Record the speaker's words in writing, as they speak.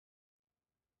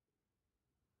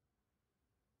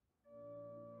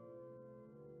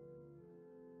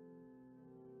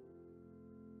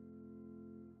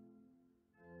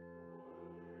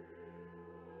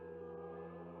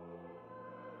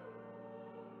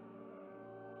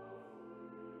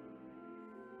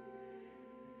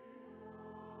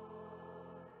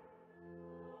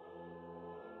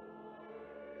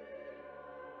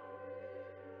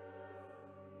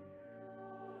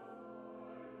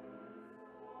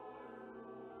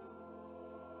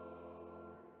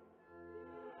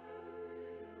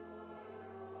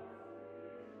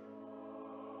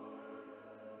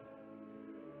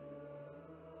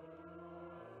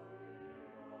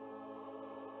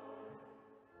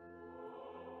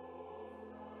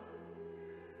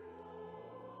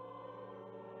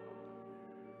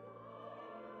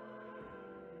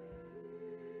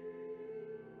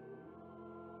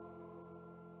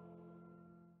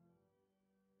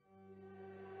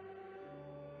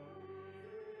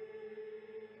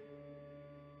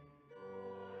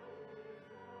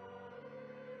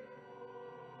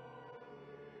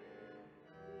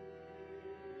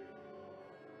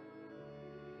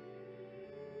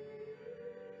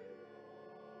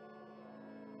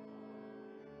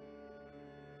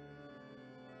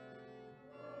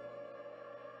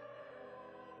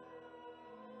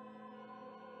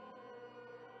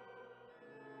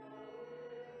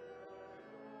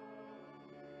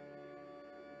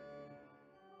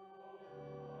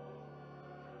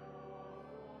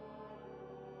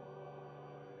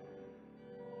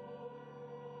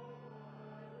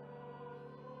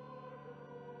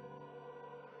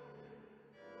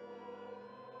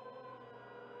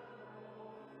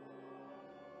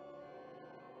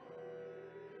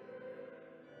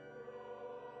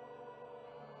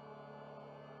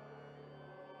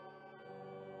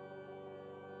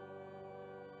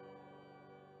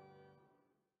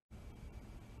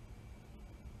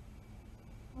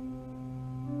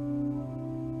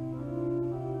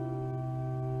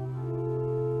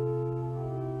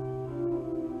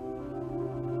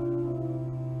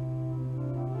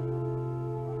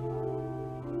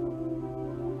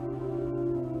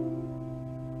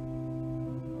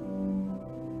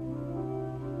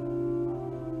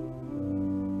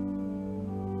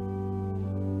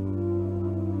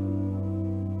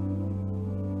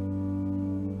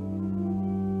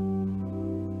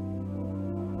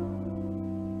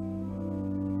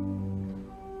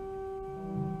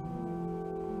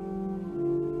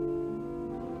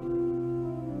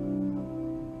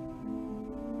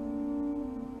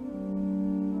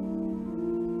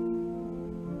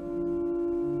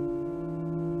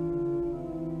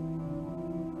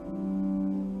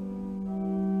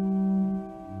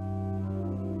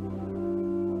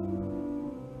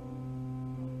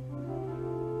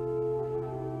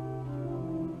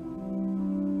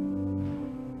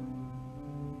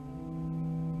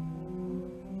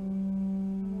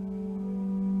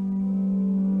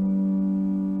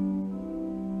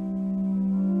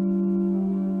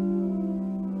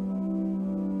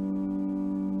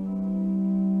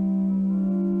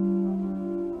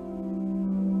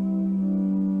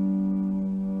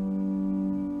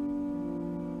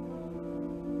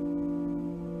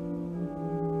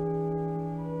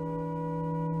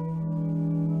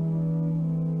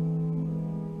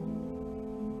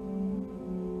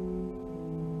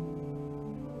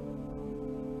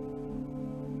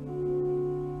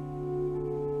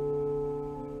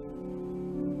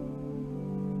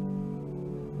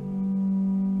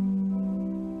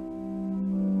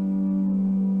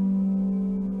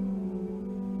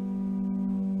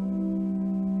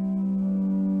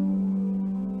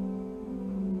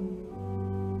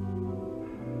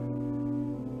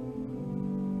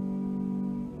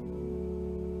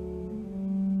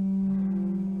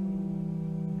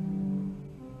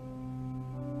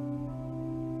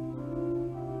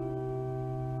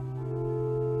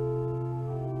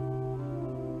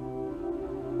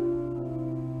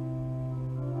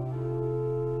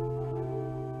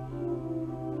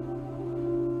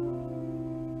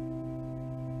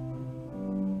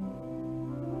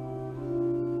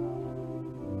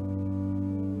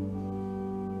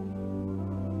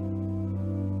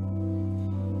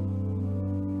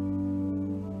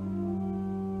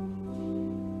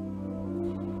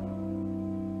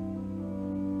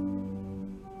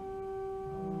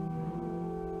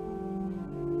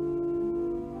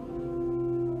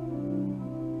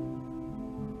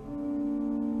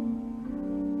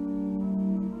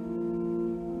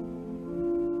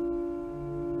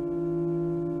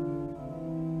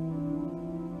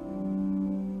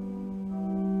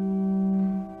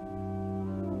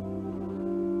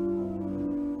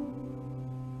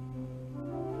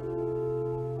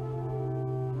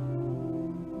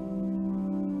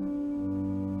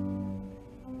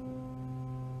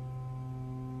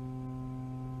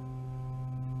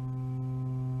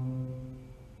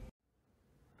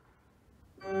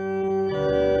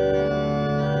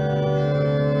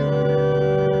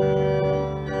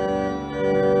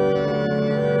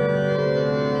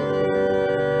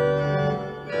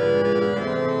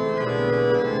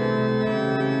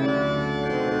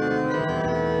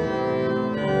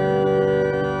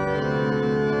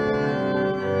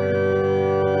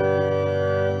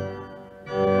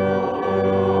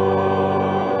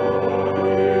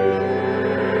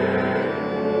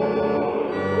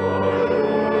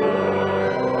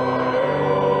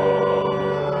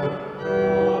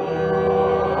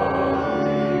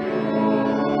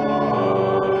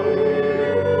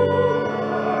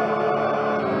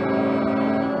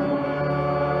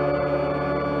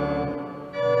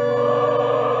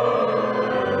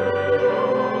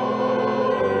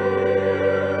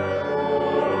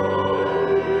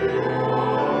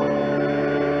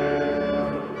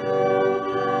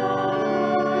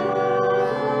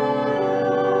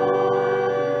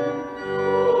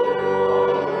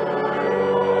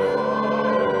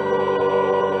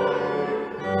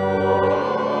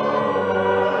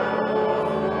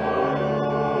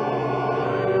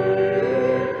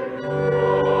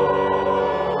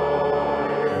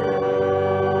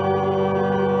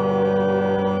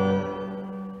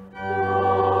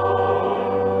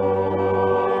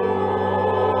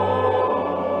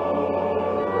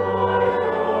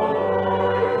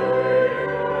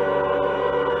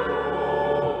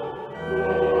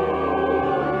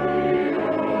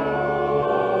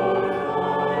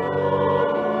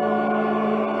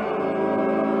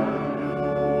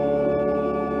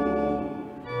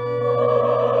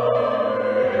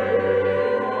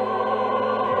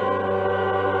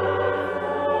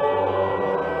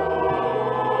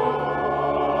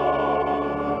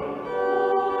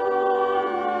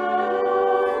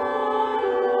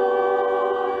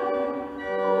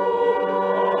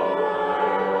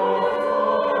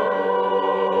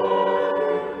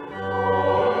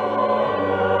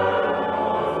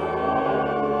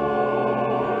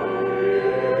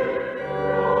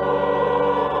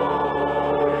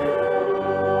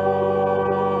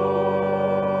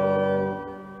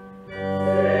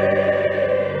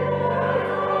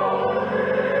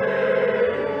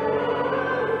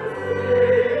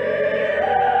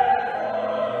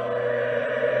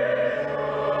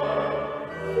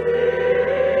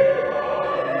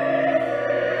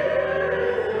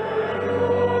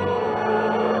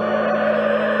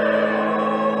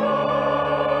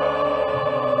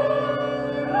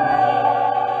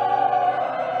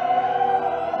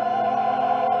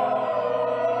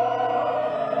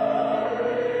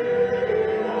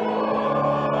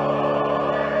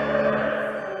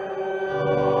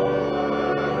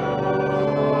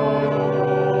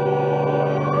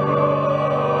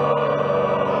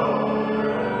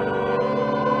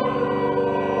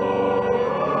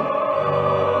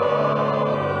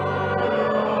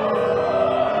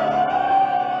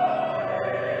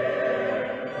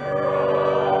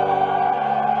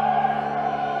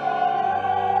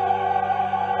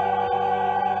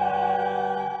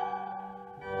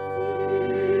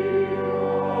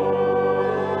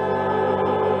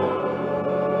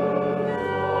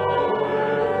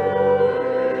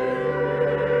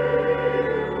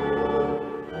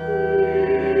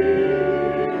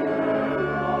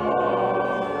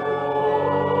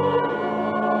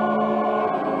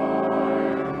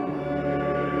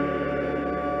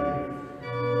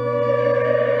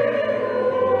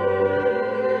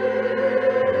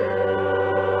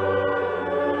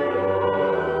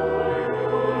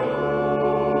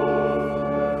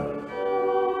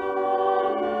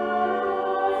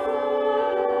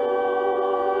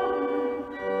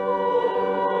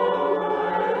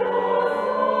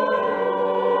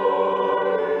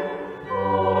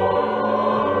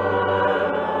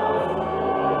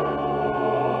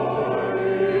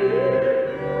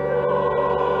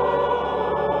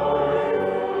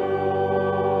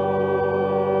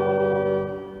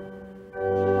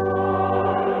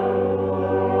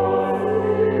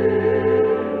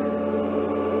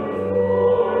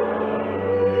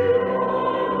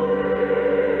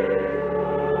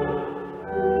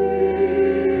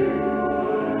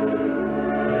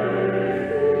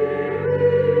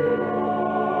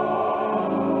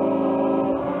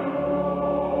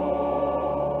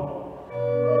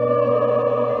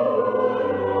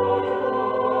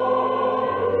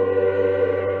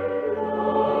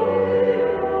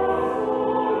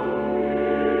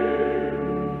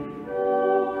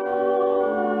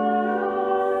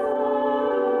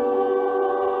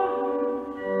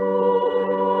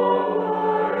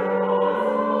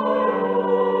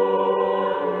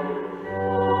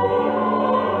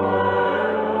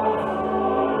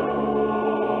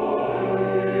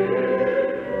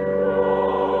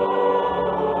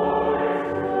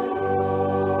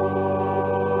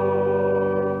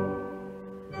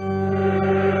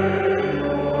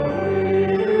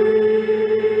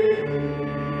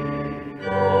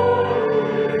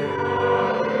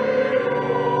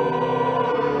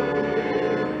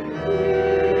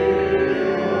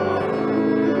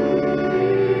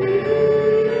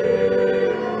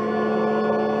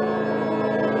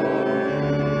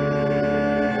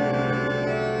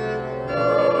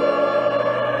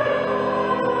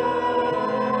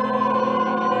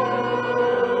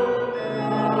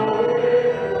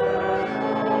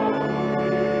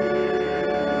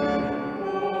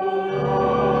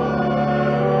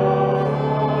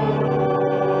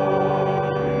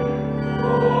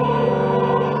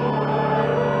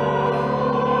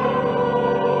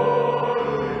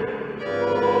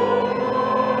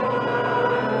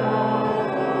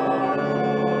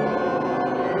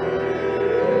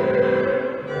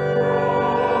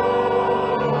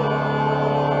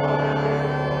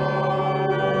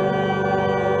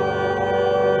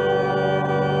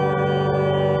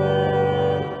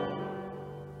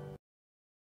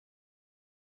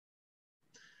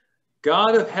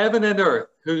God of heaven and earth,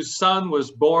 whose Son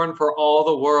was born for all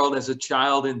the world as a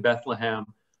child in Bethlehem,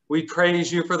 we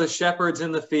praise you for the shepherds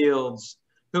in the fields,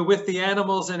 who with the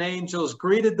animals and angels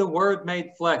greeted the Word made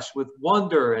flesh with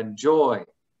wonder and joy.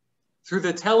 Through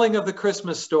the telling of the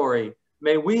Christmas story,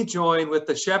 may we join with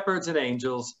the shepherds and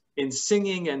angels in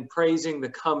singing and praising the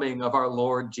coming of our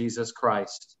Lord Jesus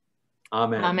Christ.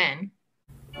 Amen. Amen.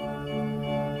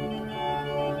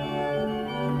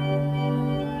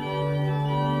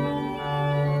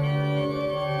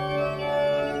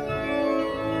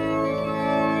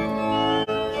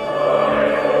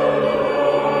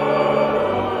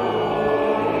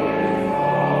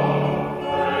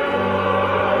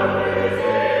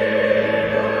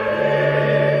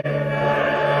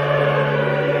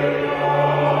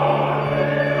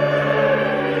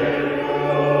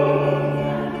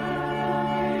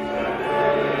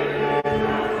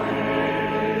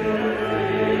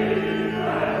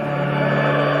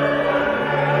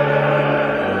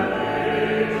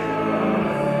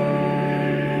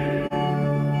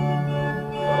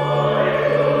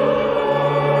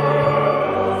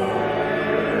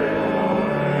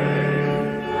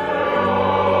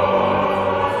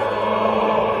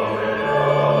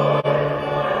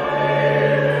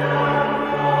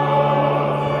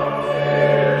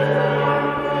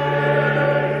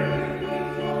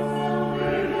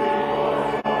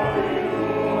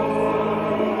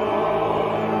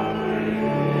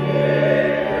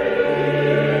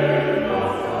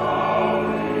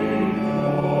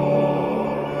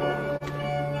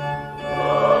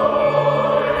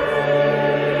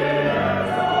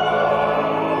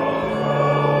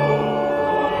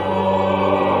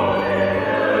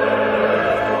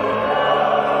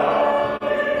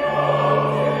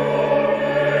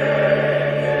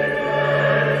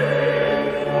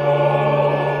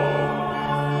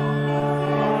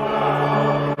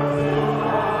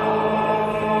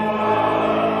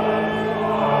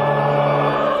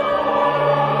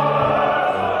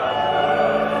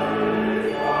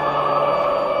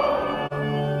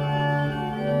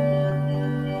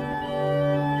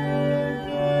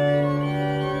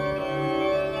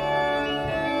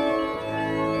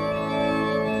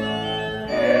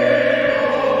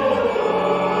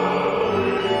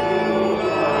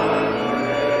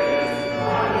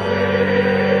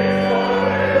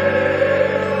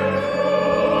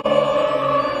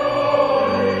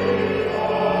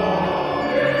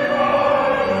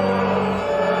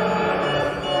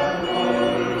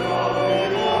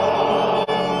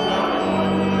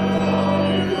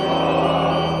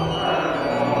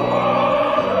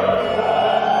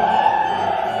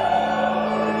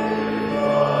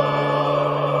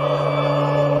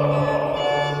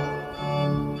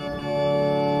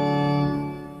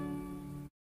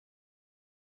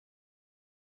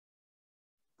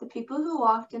 People who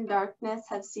walked in darkness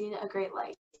have seen a great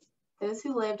light. Those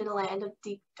who lived in a land of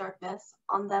deep darkness,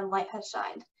 on them light has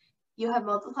shined. You have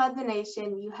multiplied the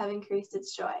nation, you have increased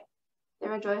its joy. They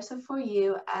rejoice before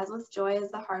you as with joy as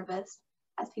the harvest,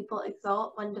 as people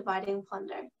exult when dividing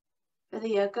plunder. For the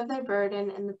yoke of their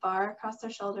burden and the bar across their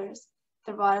shoulders,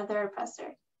 the rod of their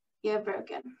oppressor, you have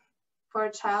broken. For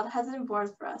a child has been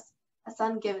born for us, a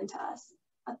son given to us.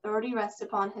 Authority rests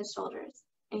upon his shoulders,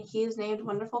 and he is named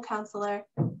Wonderful Counselor,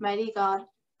 Mighty God,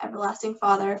 Everlasting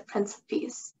Father, Prince of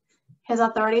Peace. His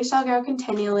authority shall grow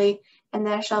continually, and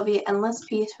there shall be endless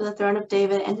peace for the throne of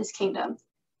David and his kingdom.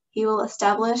 He will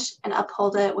establish and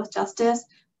uphold it with justice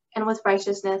and with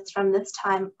righteousness from this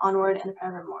time onward and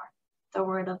forevermore. The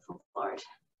word of the Lord.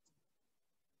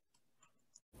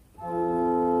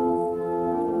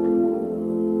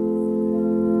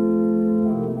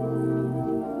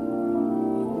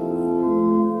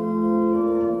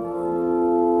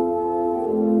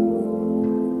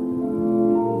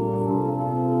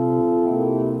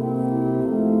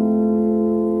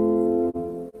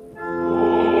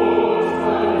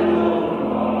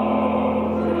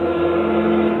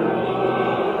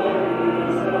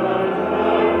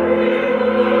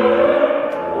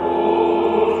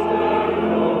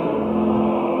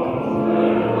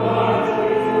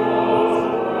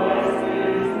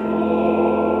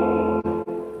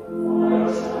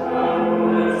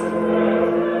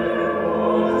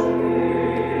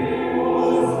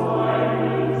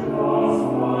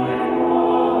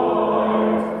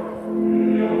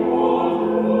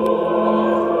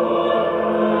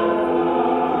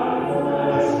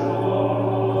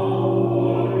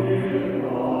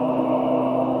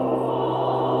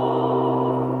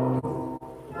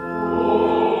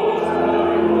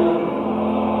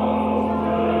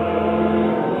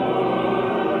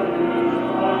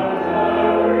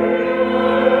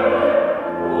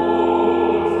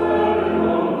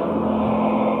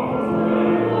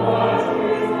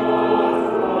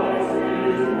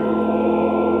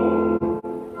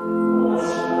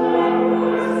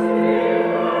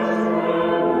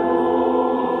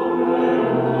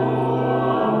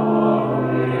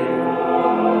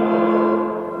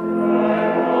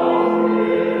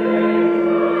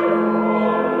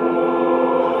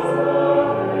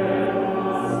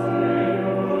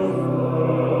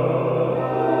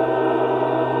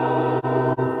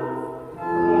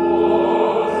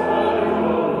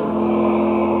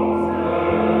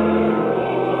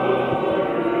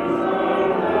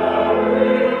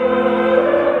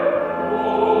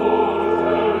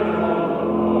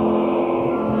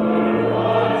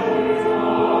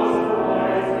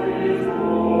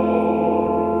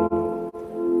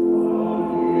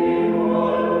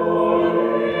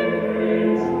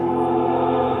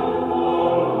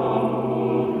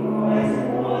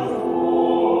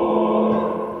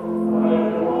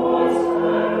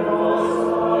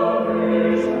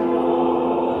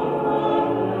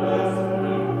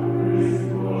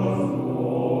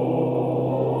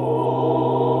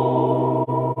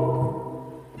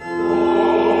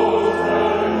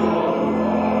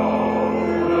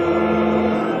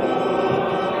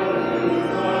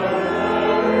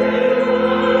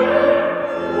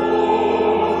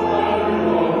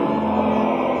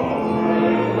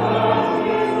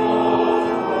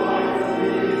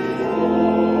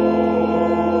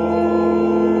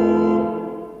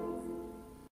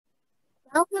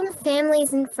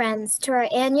 families and friends to our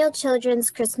annual children's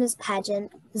Christmas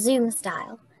pageant, Zoom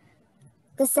style.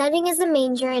 The setting is a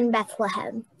manger in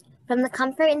Bethlehem, from the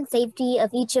comfort and safety of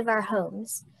each of our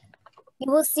homes.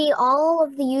 You will see all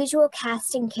of the usual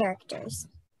cast and characters.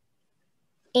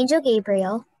 Angel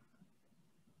Gabriel,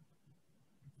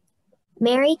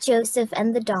 Mary, Joseph,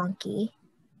 and the donkey,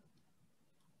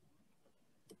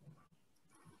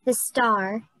 the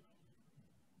star,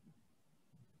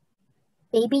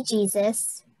 baby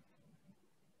Jesus,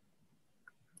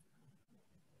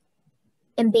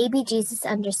 and baby Jesus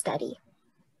understudy.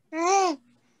 We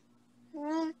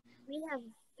have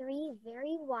 3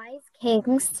 very wise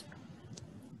kings,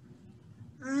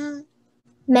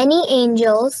 many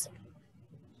angels,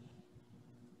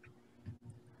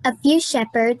 a few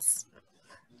shepherds,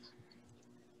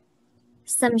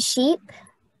 some sheep,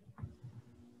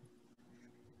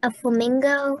 a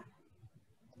flamingo,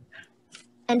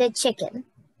 and a chicken.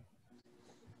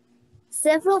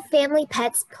 Several family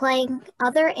pets playing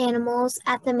other animals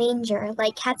at the manger,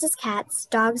 like cats as cats,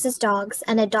 dogs as dogs,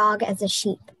 and a dog as a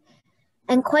sheep.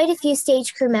 And quite a few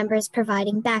stage crew members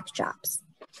providing backdrops.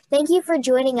 Thank you for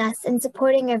joining us and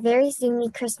supporting our very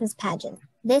Zoomy Christmas pageant.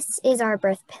 This is our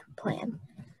birth plan.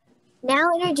 Now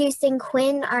introducing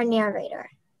Quinn, our narrator.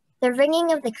 The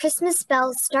ringing of the Christmas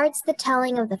bells starts the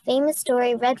telling of the famous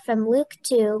story read from Luke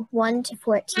 2,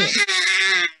 1-14.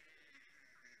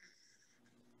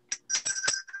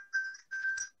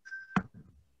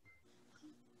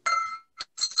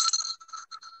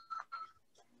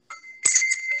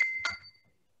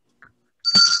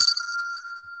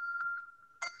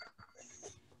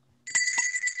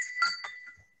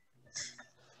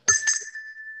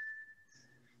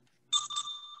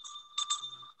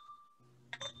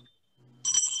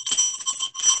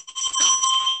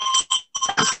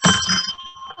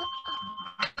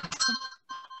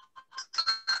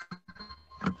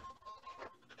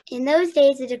 In those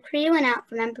days, a decree went out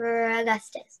from Emperor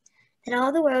Augustus that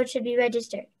all the world should be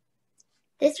registered.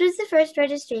 This was the first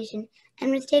registration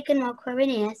and was taken while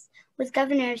Quirinius was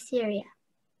governor of Syria.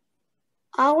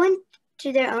 All went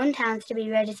to their own towns to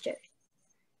be registered.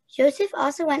 Joseph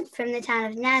also went from the town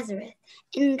of Nazareth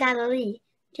in Galilee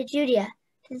to Judea,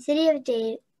 to the city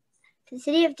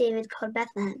of David called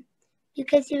Bethlehem,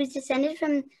 because he was descended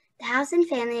from the house and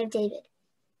family of David.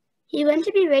 He went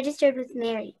to be registered with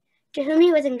Mary, to whom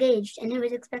he was engaged and who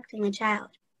was expecting a child.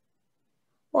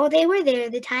 While they were there,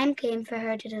 the time came for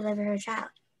her to deliver her child,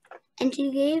 and she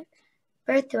gave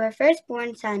birth to her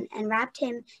firstborn son and wrapped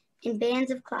him in bands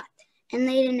of cloth and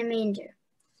laid in a manger,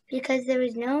 because there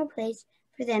was no place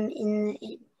for them in the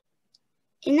inn.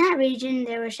 In that region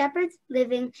there were shepherds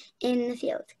living in the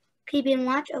field, keeping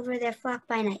watch over their flock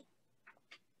by night.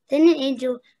 Then an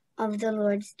angel of the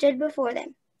Lord stood before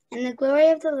them, and the glory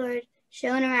of the Lord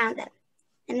shone around them,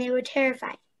 and they were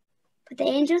terrified. But the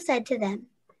angel said to them,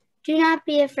 "Do not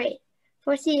be afraid,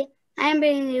 for see, I am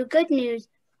bringing you good news of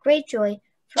great joy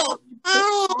for all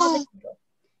the people.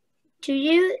 To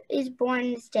you is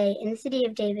born this day in the city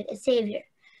of David a Savior,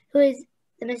 who is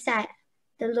the Messiah,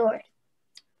 the Lord.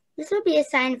 This will be a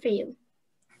sign for you.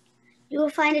 You will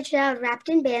find a child wrapped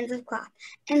in bands of cloth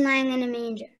and lying in a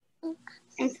manger."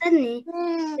 And suddenly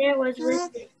there was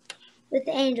with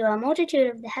the angel a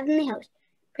multitude of the heavenly host,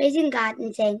 praising God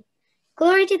and saying,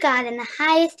 "Glory to God in the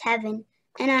highest heaven,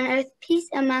 and on earth peace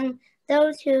among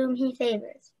those whom he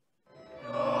favors."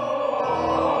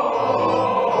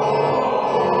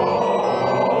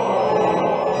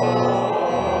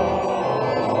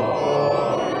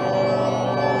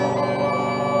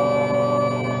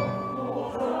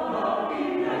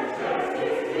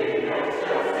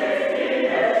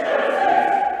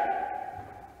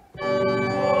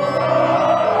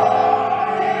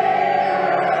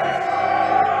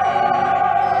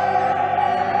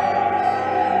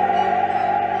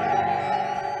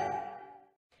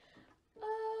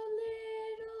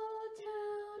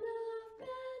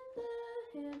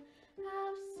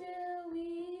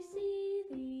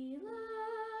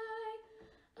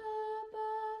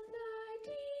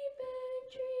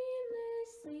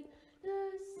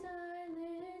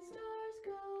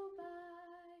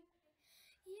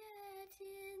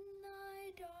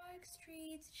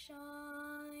 Streets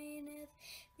shineth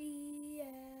the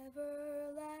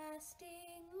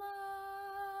everlasting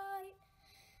light.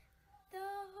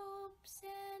 The hopes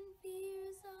and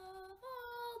fears of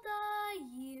all the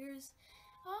years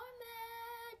are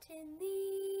met in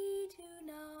thee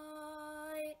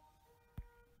tonight.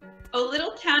 O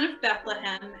little town of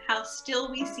Bethlehem, how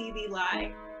still we see thee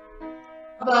lie.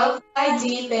 Above thy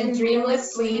deep and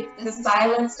dreamless sleep, the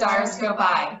silent stars go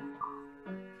by.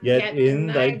 Yet in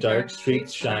thy dark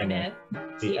streets shineth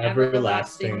the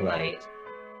everlasting light.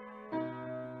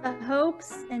 The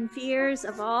hopes and fears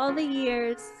of all the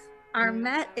years are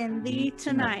met in thee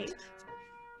tonight.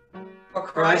 For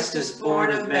Christ is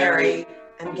born of Mary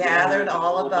and gathered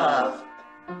all above.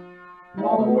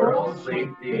 While mortals sleep,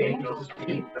 the angels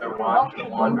keep their watch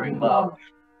of wondering love.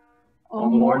 O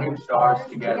morning stars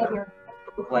together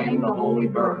proclaim the holy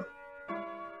birth.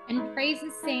 And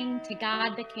praises sing to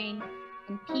God the King,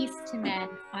 and peace to men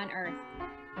on earth.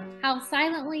 How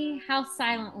silently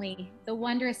the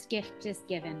wondrous gift is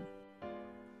given.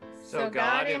 So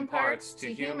God imparts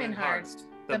to human hearts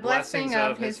the blessing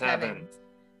of his heaven.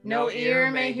 No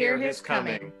ear may hear his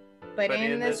coming, but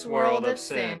in this world of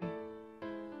sin,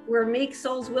 where meek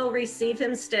souls will receive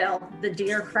him still, the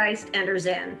dear Christ enters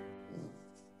in.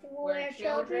 Where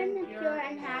children, pure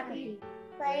and happy,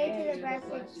 play to the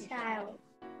blessed child.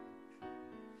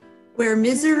 Where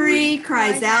misery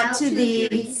cries out to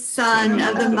thee, Son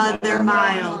of the Mother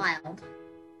mild.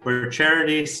 Where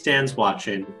charity stands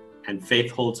watching, and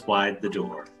faith holds wide the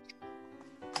door.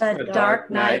 The dark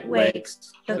night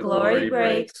wakes, the glory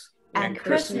breaks, and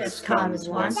Christmas comes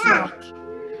once more.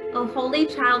 O holy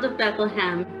child of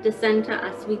Bethlehem, descend to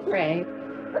us, we pray.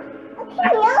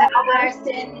 Accept our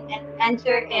sin and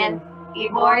enter in. Be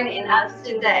born in us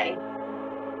today.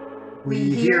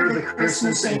 We hear the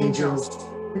Christmas angels,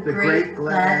 the great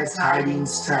glad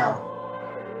tidings tell.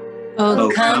 O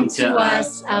come to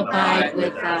us, abide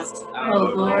with us,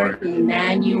 O Lord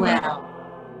Emmanuel.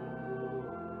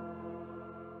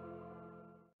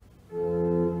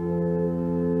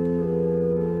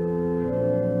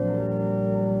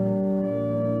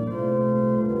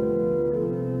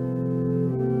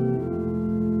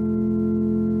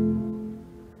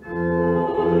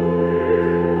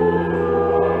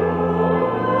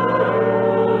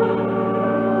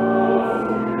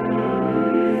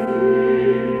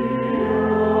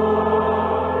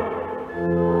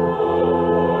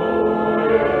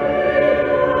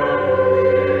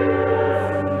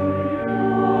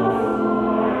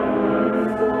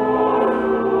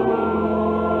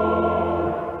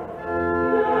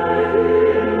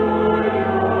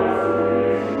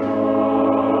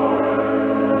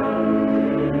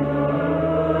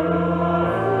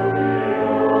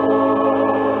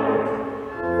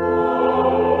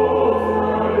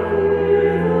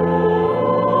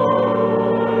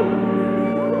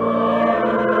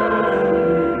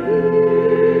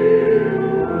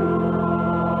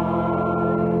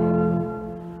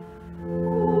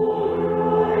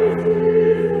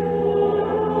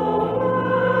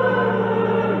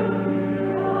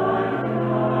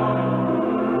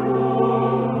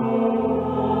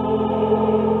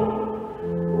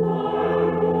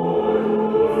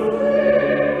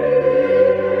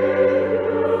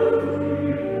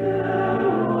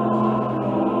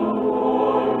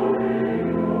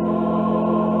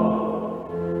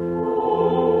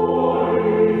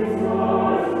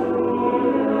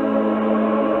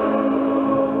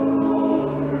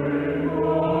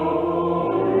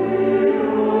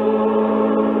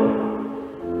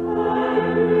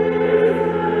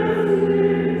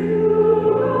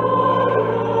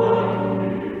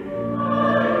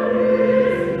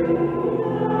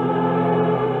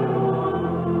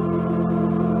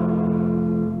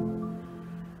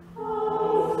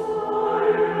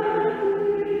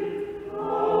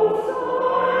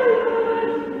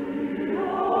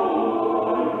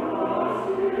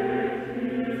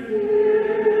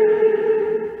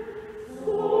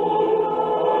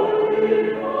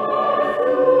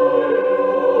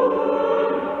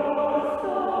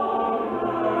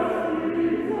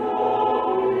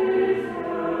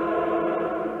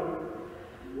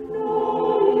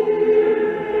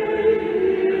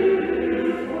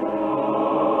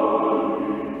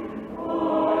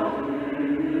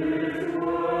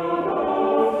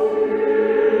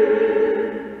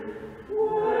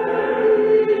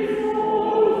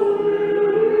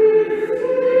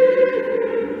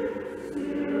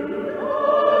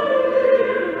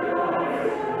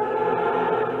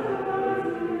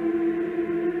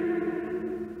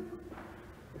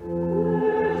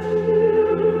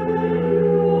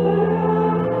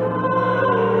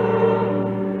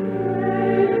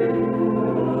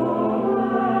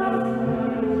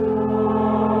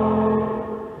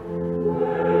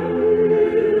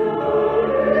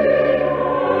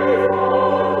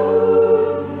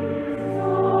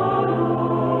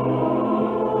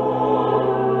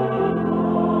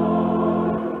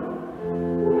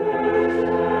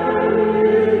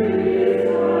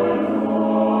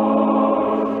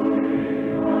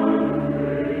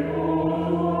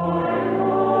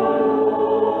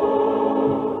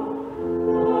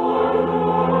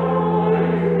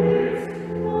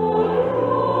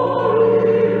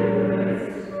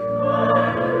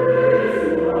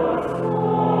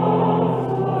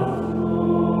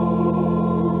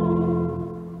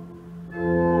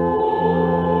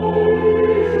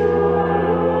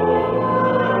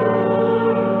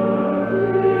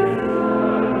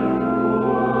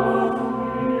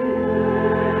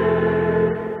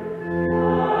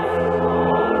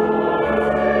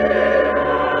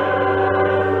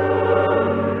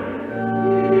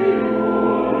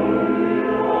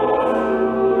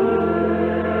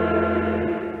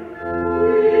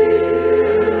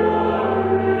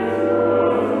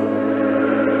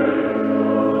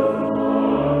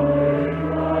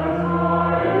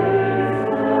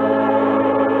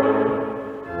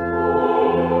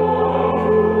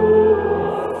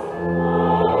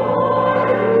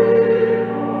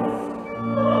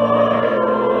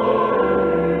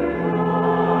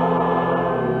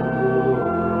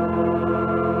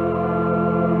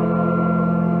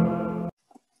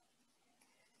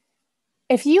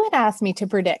 If you had asked me to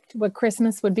predict what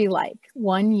Christmas would be like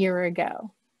 1 year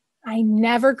ago, I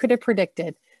never could have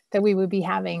predicted that we would be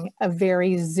having a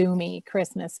very Zoomy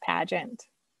Christmas pageant.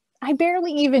 I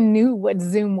barely even knew what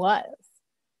Zoom was.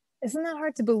 Isn't that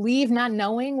hard to believe, not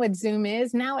knowing what Zoom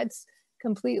is? Now it's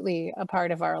completely a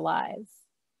part of our lives.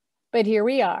 But here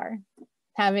we are,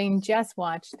 having just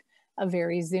watched a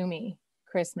very Zoomy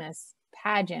Christmas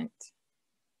pageant.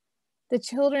 The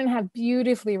children have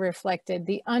beautifully reflected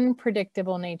the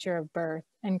unpredictable nature of birth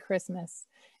and Christmas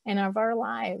and of our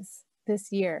lives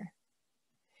this year.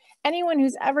 Anyone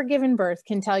who's ever given birth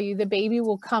can tell you the baby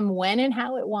will come when and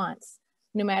how it wants,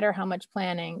 no matter how much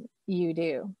planning you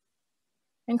do.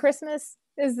 And Christmas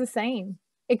is the same.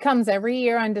 It comes every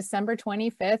year on December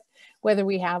 25th, whether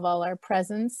we have all our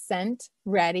presents sent,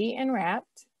 ready, and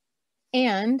wrapped,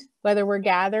 and whether we're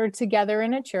gathered together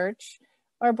in a church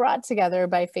or brought together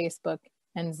by Facebook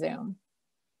and Zoom.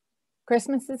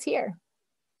 Christmas is here.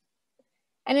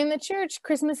 And in the church,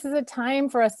 Christmas is a time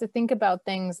for us to think about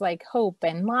things like hope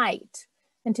and light,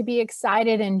 and to be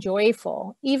excited and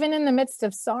joyful, even in the midst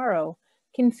of sorrow,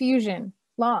 confusion,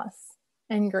 loss,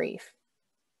 and grief.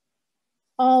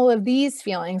 All of these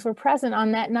feelings were present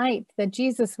on that night that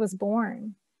Jesus was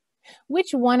born.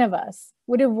 Which one of us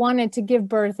would have wanted to give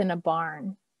birth in a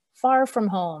barn, far from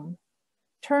home,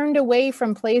 turned away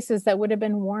from places that would have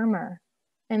been warmer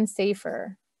and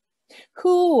safer?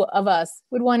 Who of us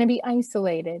would want to be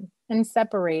isolated and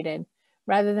separated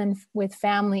rather than with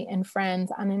family and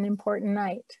friends on an important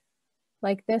night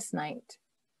like this night?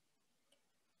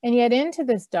 And yet into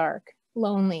this dark,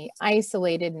 lonely,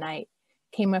 isolated night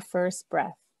came a first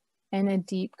breath and a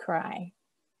deep cry,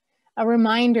 a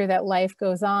reminder that life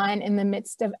goes on in the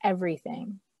midst of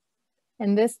everything.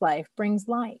 And this life brings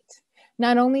light,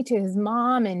 not only to his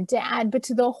mom and dad, but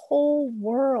to the whole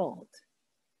world.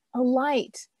 A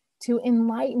light to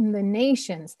enlighten the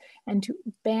nations and to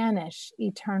banish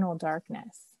eternal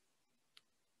darkness.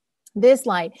 This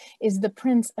light is the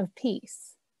Prince of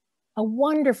Peace, a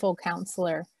wonderful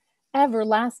counselor,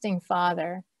 everlasting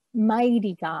Father,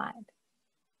 mighty God.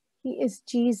 He is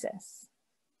Jesus.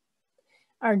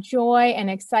 Our joy and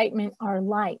excitement, our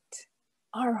light,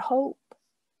 our hope.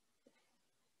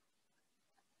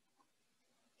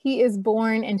 He is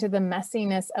born into the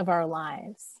messiness of our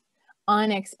lives,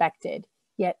 unexpected,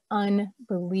 yet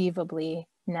unbelievably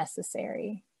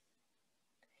necessary.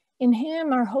 In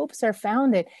him, our hopes are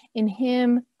founded. In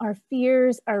him, our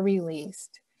fears are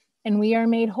released, and we are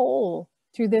made whole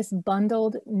through this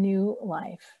bundled new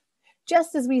life,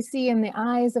 just as we see in the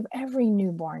eyes of every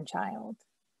newborn child.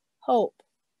 Hope,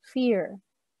 fear,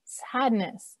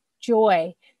 sadness,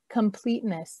 joy,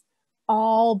 completeness,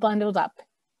 all bundled up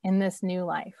in this new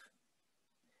life.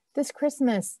 This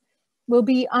Christmas will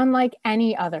be unlike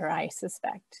any other, I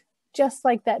suspect, just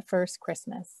like that first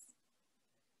Christmas.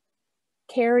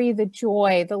 Carry the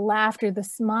joy, the laughter, the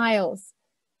smiles,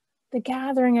 the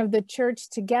gathering of the church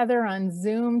together on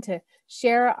Zoom to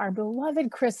share our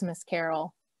beloved Christmas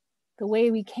carol the way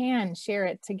we can share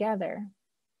it together.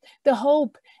 The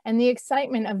hope and the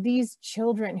excitement of these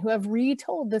children who have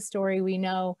retold the story we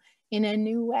know in a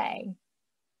new way.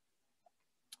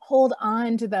 Hold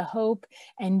on to the hope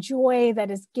and joy that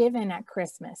is given at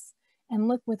Christmas, and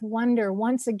look with wonder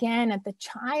once again at the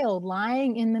child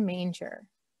lying in the manger.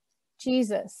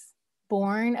 Jesus,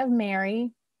 born of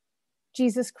Mary,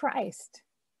 Jesus Christ,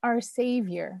 our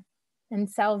Savior and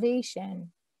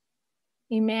salvation.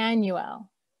 Emmanuel,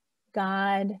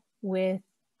 God with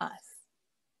us.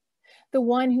 The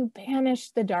one who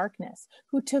banished the darkness,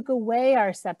 who took away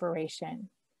our separation.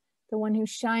 The one who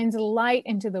shines light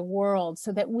into the world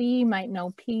so that we might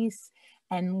know peace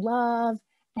and love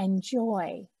and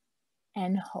joy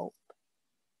and hope.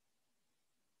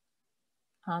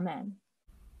 Amen.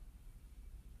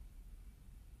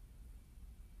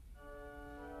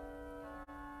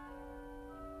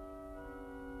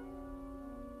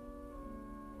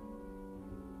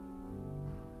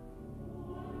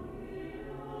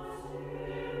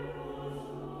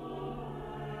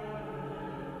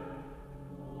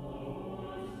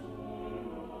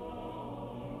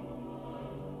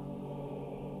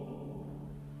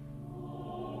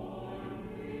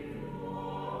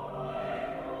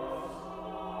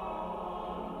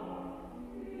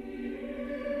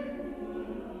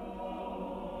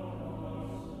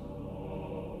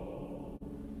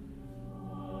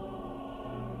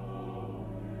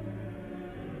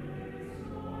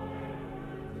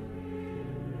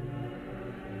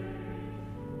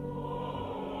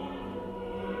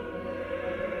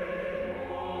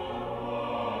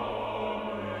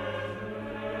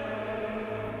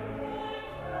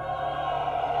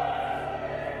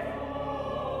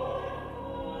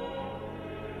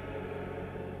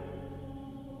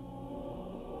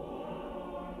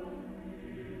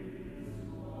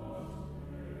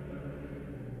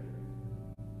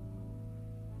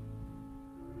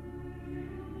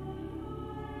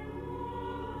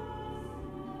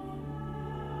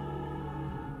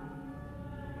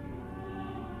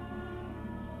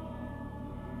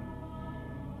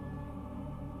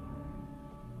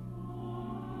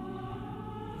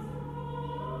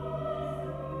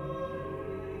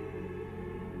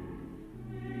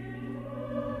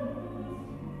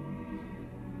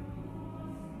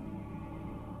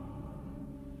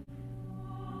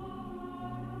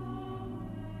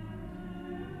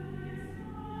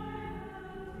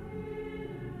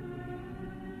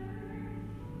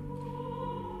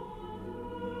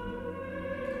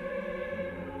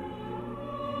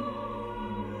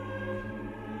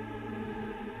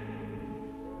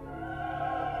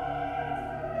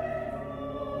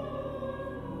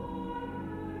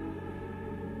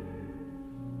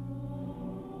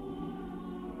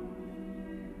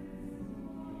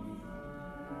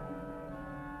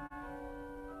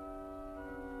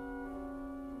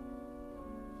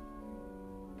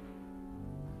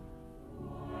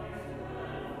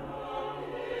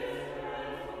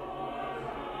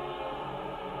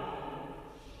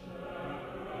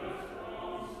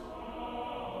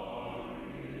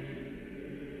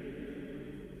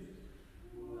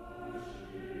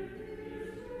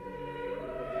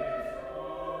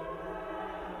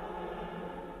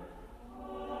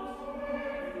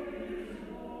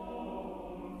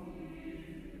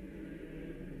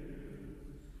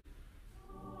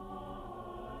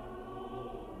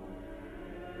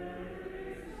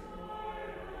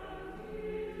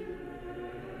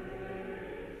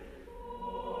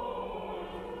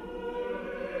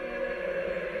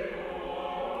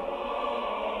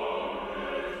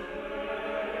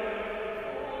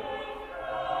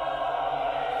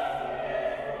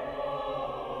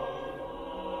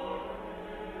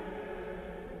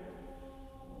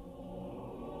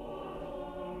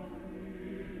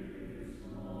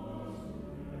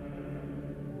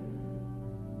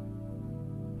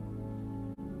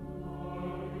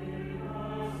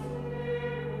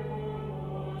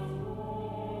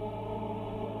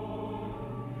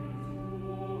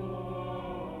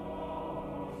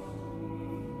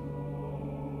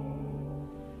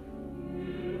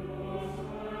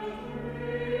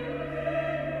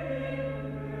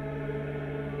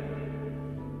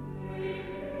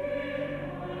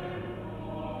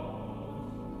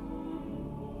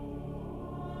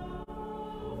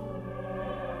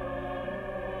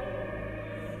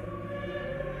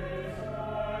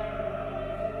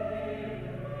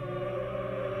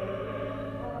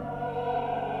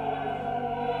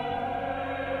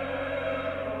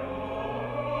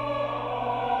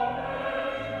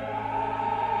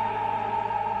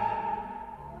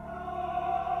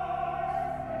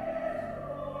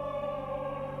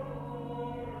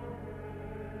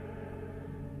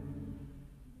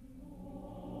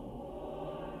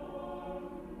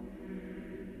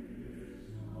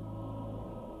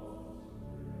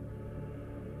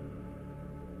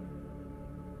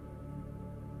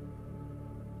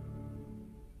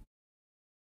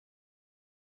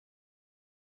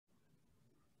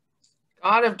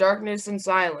 God of darkness and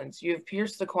silence, you have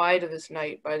pierced the quiet of this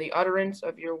night by the utterance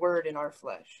of your word in our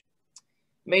flesh.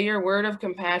 May your word of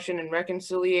compassion and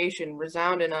reconciliation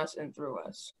resound in us and through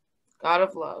us. God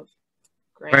of love,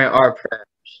 grant our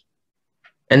prayers.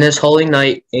 In this holy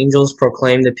night, angels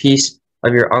proclaim the peace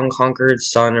of your unconquered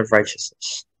Son of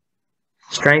righteousness.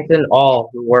 Strengthen all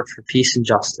who work for peace and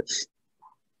justice.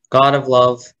 God of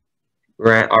love,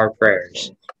 grant our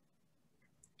prayers.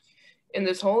 In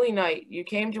this holy night, you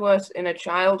came to us in a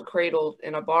child cradled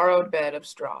in a borrowed bed of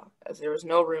straw, as there was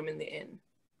no room in the inn.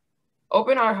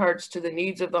 Open our hearts to the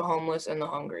needs of the homeless and the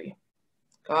hungry.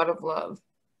 God of love,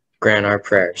 grant our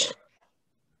prayers.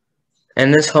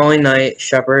 In this holy night,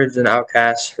 shepherds and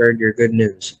outcasts heard your good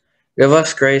news. Give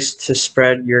us grace to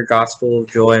spread your gospel of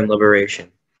joy and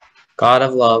liberation. God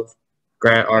of love,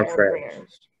 grant our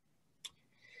prayers.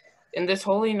 In this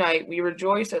holy night, we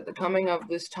rejoice at the coming of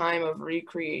this time of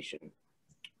recreation.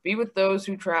 Be with those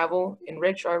who travel,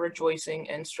 enrich our rejoicing,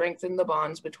 and strengthen the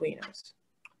bonds between us.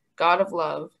 God of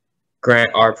love,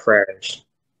 grant our prayers.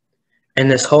 In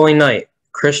this holy night,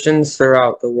 Christians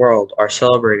throughout the world are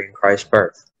celebrating Christ's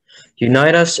birth.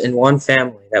 Unite us in one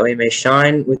family that we may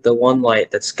shine with the one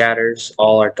light that scatters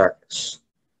all our darkness.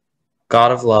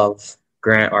 God of love,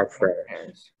 grant our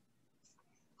prayers.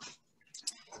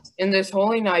 In this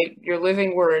holy night, your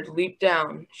living word leaped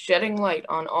down, shedding light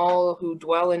on all who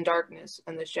dwell in darkness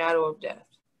and the shadow of death.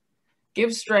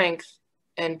 Give strength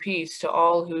and peace to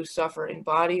all who suffer in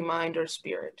body, mind, or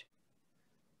spirit.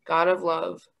 God of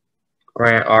love,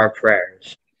 grant our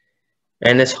prayers.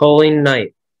 And this holy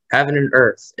night, heaven and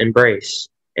earth embrace,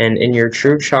 and in your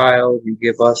true child you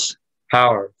give us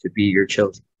power to be your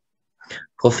children.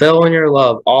 Fulfill in your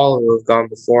love all who have gone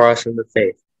before us in the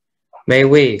faith. May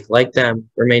we, like them,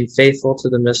 remain faithful to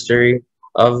the mystery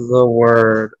of the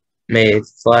Word made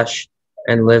flesh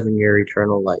and live in your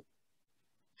eternal light.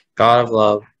 God of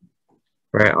love,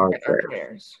 grant our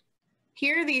prayers.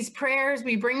 Hear these prayers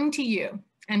we bring to you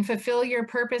and fulfill your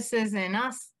purposes in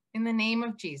us in the name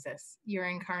of Jesus, your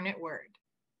incarnate Word.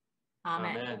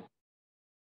 Amen. Amen.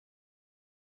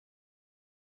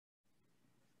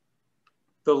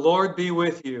 The Lord be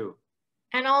with you.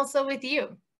 And also with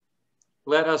you.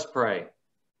 Let us pray.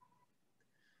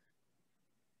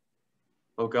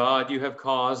 O God, you have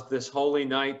caused this holy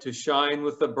night to shine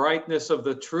with the brightness of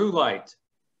the true light.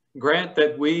 Grant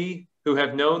that we, who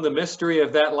have known the mystery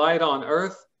of that light on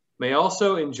earth, may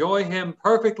also enjoy him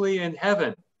perfectly in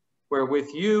heaven, where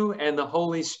with you and the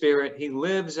Holy Spirit he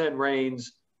lives and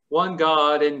reigns, one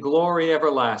God in glory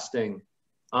everlasting.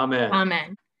 Amen.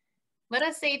 Amen. Let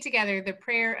us say together the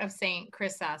prayer of Saint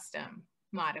Chrysostom,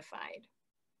 modified.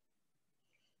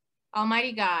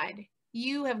 Almighty God,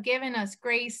 you have given us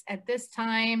grace at this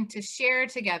time to share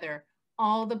together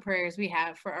all the prayers we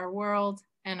have for our world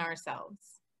and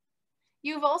ourselves.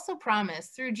 You have also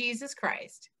promised through Jesus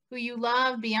Christ, who you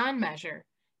love beyond measure,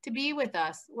 to be with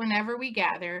us whenever we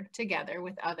gather together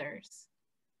with others.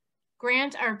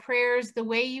 Grant our prayers the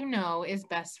way you know is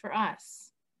best for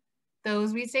us,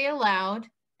 those we say aloud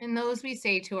and those we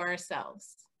say to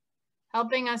ourselves,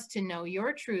 helping us to know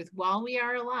your truth while we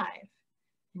are alive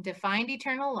and to find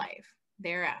eternal life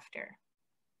thereafter.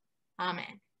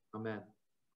 Amen. Amen.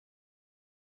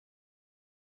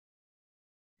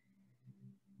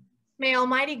 May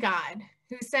Almighty God,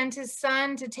 who sent his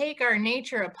Son to take our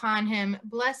nature upon him,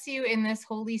 bless you in this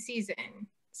holy season,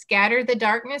 scatter the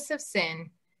darkness of sin,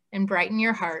 and brighten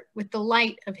your heart with the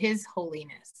light of his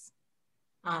holiness.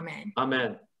 Amen.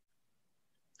 Amen.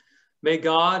 May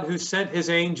God, who sent his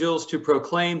angels to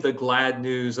proclaim the glad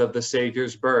news of the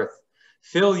Savior's birth,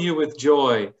 fill you with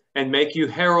joy and make you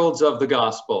heralds of the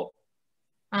gospel.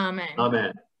 Amen.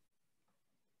 Amen.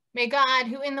 May God,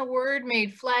 who in the Word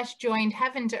made flesh joined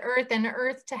heaven to earth and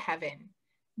earth to heaven,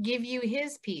 give you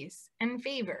his peace and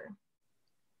favor.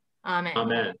 Amen.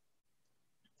 Amen.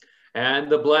 And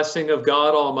the blessing of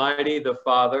God Almighty, the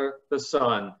Father, the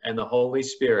Son, and the Holy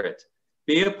Spirit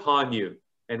be upon you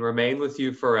and remain with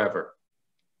you forever.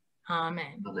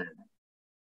 Amen. Amen.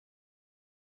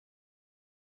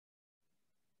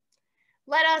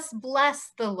 Let us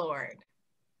bless the Lord.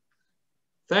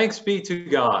 Thanks be to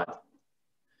God.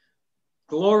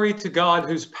 Glory to God,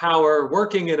 whose power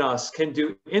working in us can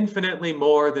do infinitely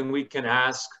more than we can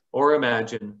ask or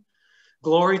imagine.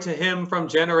 Glory to him from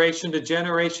generation to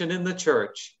generation in the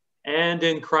church and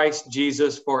in Christ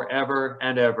Jesus forever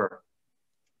and ever.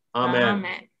 Amen.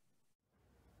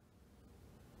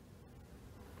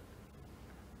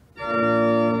 Amen.